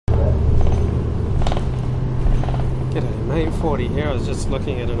1940 here, I was just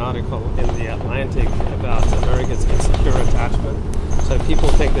looking at an article in The Atlantic about America's insecure attachment. So people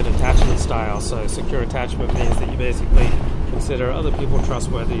think that attachment style, so secure attachment means that you basically consider other people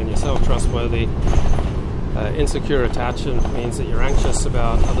trustworthy and yourself trustworthy. Insecure attachment means that you're anxious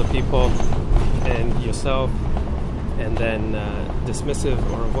about other people and yourself. And then dismissive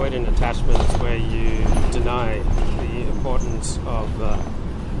or avoidant attachment is where you deny the importance of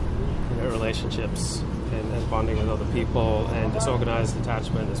relationships and bonding with other people. And disorganized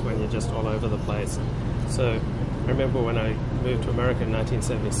attachment is when you're just all over the place. So I remember when I moved to America in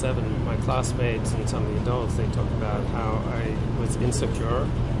 1977, my classmates and some of the adults, they talked about how I was insecure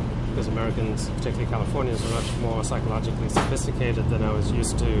because Americans, particularly Californians, are much more psychologically sophisticated than I was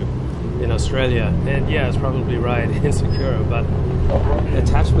used to in Australia. And yeah, it's probably right, insecure, but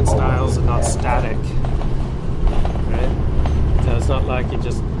attachment styles are not static, right? So it's not like you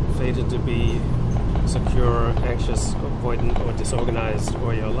just fated to be secure, anxious, avoidant, or disorganized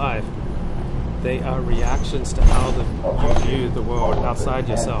all your life. They are reactions to how you view the world outside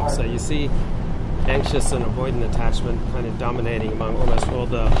yourself. So you see anxious and avoidant attachment kind of dominating among almost all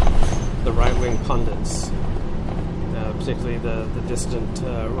the right-wing pundits, particularly the dissident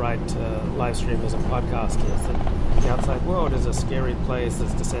right live streamers and podcasters. That the outside world is a scary place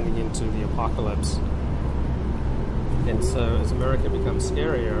that's descending into the apocalypse. And so as America becomes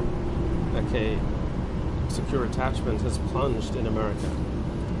scarier, okay, secure attachment has plunged in America.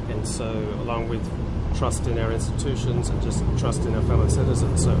 And so along with trust in our institutions and just trust in our fellow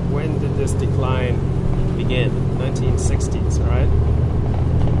citizens. So when did this decline begin? 1960s, right?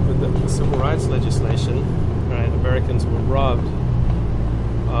 With the civil rights legislation, right, Americans were robbed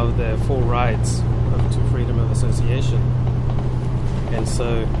of their full rights to freedom of association. And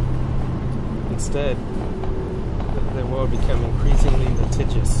so instead, the world became increasingly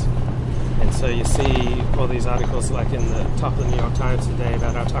litigious. And so you see all these articles like in the top of the New York Times today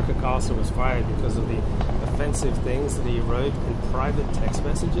about how Tucker Carlson was fired because of the offensive things that he wrote in private text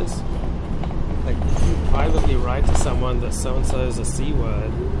messages. Like if you privately write to someone that so-and-so is a C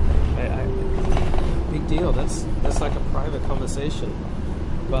word, big deal. That's like a private conversation.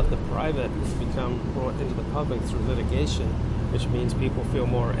 But the private has become brought into the public through litigation, which means people feel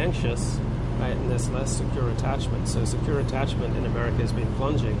more anxious, right? And there's less secure attachment. So secure attachment in America has been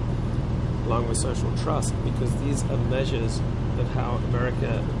plunging, along with social trust, because these are measures of how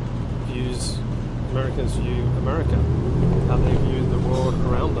Americans view America, how they view the world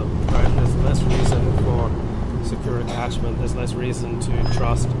around them, right? There's less reason for secure attachment, there's less reason to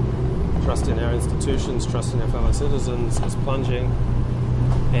trust in our institutions, trust in our fellow citizens is plunging,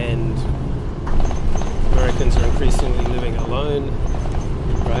 and Americans are increasingly living alone,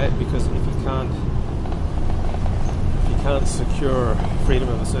 right? Because if you can't secure freedom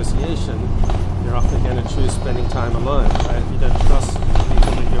of association, you're often going to choose spending time alone, right? If you don't trust the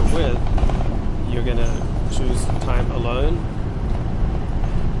people that you're with, you're going to choose time alone.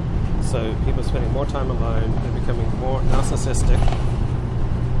 So people are spending more time alone, they're becoming more narcissistic,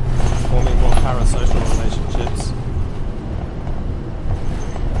 forming more parasocial relationships,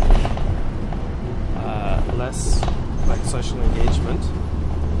 less like social engagement.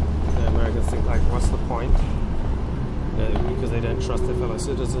 Americans think like, what's the point? Because they don't trust their fellow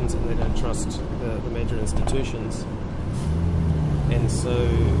citizens and they don't trust the major institutions. And so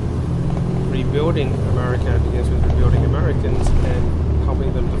rebuilding America begins with rebuilding Americans and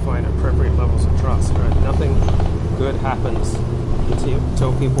helping them to find appropriate levels of trust. Right? Nothing good happens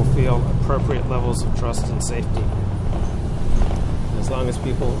until people feel appropriate levels of trust and safety. As long as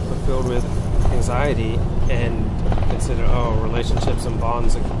people are filled with anxiety and consider, relationships and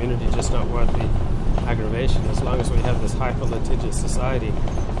bonds and community just not worth the aggravation, as long as we have this hyper-litigious society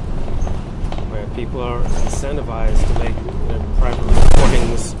where people are incentivized to make private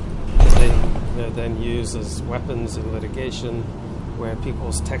recordings that they then use as weapons in litigation, where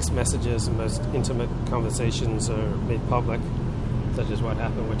people's text messages and most intimate conversations are made public, such as what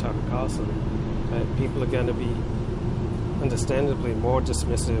happened with Tucker Carlson, people are going to be understandably more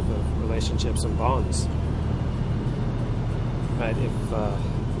dismissive of relationships and bonds. Right?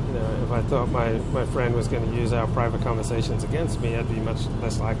 If I thought my friend was going to use our private conversations against me, I'd be much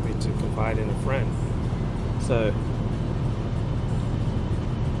less likely to confide in a friend. So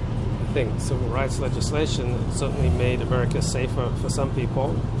I think civil rights legislation certainly made America safer for some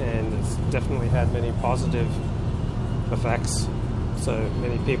people, and it's definitely had many positive effects. So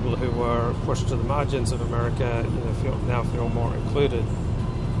many people who were pushed to the margins of America, now feel more included.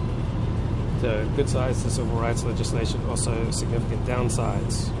 The good sides to civil rights legislation, also significant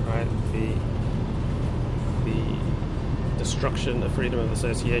downsides, right? The destruction of freedom of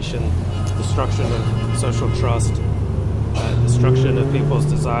association, destruction of social trust, destruction of people's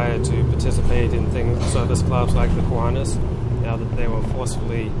desire to participate in things, service clubs like the Kiwanis, now that they were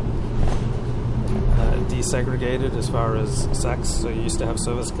forcefully desegregated as far as sex. So you used to have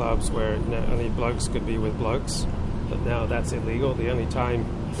service clubs where only blokes could be with blokes, but now that's illegal. The only time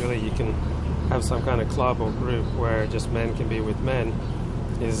really you can have some kind of club or group where just men can be with men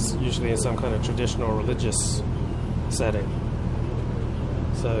is usually in some kind of traditional religious setting.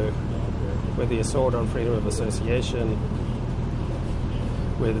 So with the assault on freedom of association,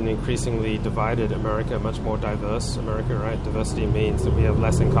 with an increasingly divided America, much more diverse America, right? Diversity means that we have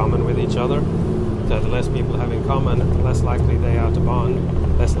less in common with each other. So the less people have in common, the less likely they are to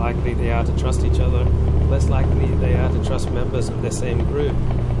bond, less likely they are to trust each other, less likely they are to trust members of their same group,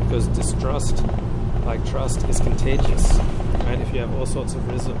 because distrust, like trust, is contagious, right? If you have all sorts of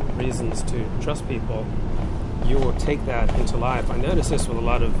reasons to trust people, you will take that into life. I notice this with a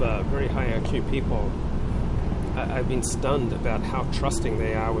lot of very high IQ people. I've been stunned about how trusting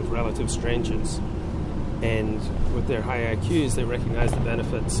they are with relative strangers. And with their high IQs, they recognize the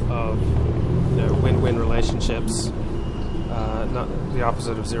benefits of win-win relationships, not the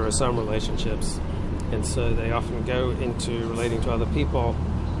opposite of zero-sum relationships. And so they often go into relating to other people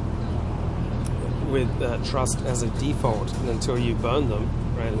with trust as a default. And until you burn them,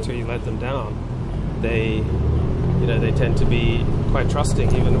 right, until you let them down, they tend to be quite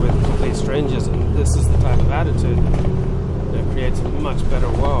trusting, even with complete strangers. And this is the type of attitude that creates a much better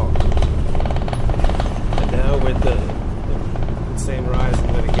world. And now with the insane rise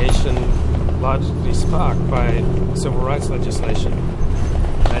in litigation, largely sparked by civil rights legislation,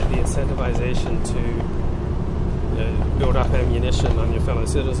 the incentivization to build up ammunition on your fellow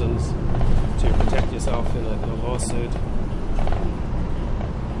citizens to protect yourself in a lawsuit.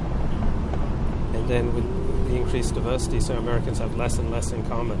 And then with the increased diversity, so Americans have less and less in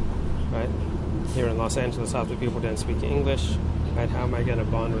common, right? Here in Los Angeles, half the people don't speak English, right? How am I going to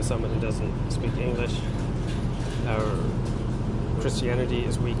bond with someone who doesn't speak English? Our Christianity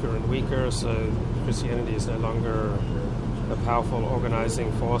is weaker and weaker, so Christianity is no longer a powerful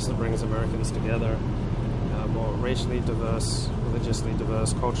organizing force that brings Americans together. More racially diverse, religiously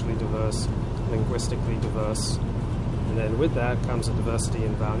diverse, culturally diverse, linguistically diverse. And then with that comes a diversity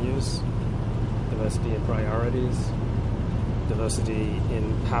in values, diversity in priorities, diversity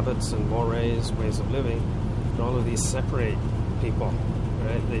in habits and mores, ways of living. And all of these separate people,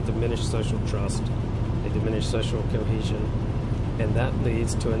 right? They diminish social trust, they diminish social cohesion, and that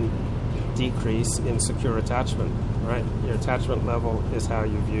leads to a decrease in secure attachment, right? Your attachment level is how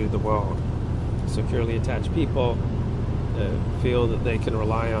you view the world. Securely attached people feel that they can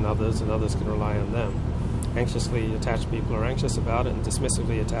rely on others and others can rely on them. Anxiously attached people are anxious about it, and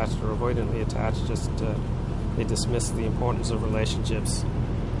dismissively attached or avoidantly attached they dismiss the importance of relationships.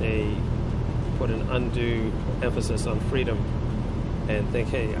 They put an undue emphasis on freedom and think,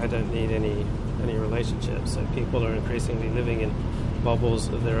 hey, I don't need any relationships. So people are increasingly living in bubbles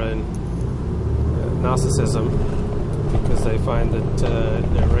of their own narcissism, because they find that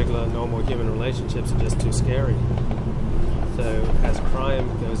their regular, normal human relationships are just too scary. So as crime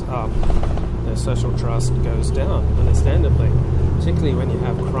goes up, their social trust goes down, understandably. Particularly when you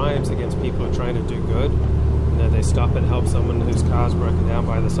have crimes against people who are trying to do good. They stop and help someone whose car's broken down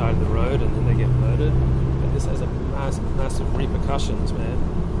by the side of the road, and then they get murdered. But this has a massive repercussions,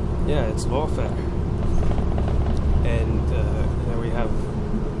 man. Yeah, it's lawfare. And we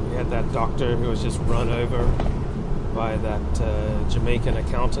had that doctor who was just run over by that Jamaican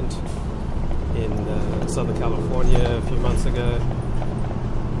accountant in Southern California a few months ago.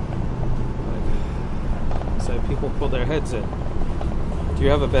 So people pull their heads in. Do you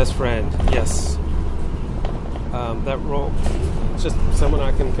have a best friend? Yes. That role, it's just someone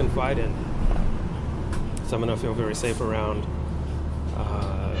I can confide in, someone I feel very safe around,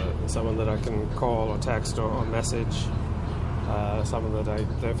 someone that I can call or text or message, someone that I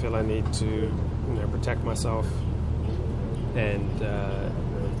don't feel I need to protect myself. And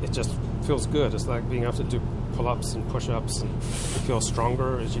it just feels good. It's like being able to do pull-ups and push-ups, and you feel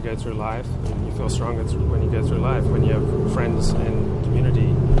stronger as you go through life, and you feel stronger when you go through life, when you have friends and community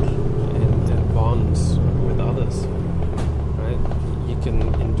and bonds with others, right? You can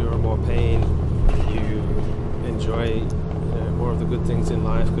endure more pain, you enjoy more of the good things in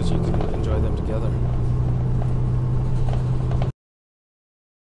life because you can enjoy them together.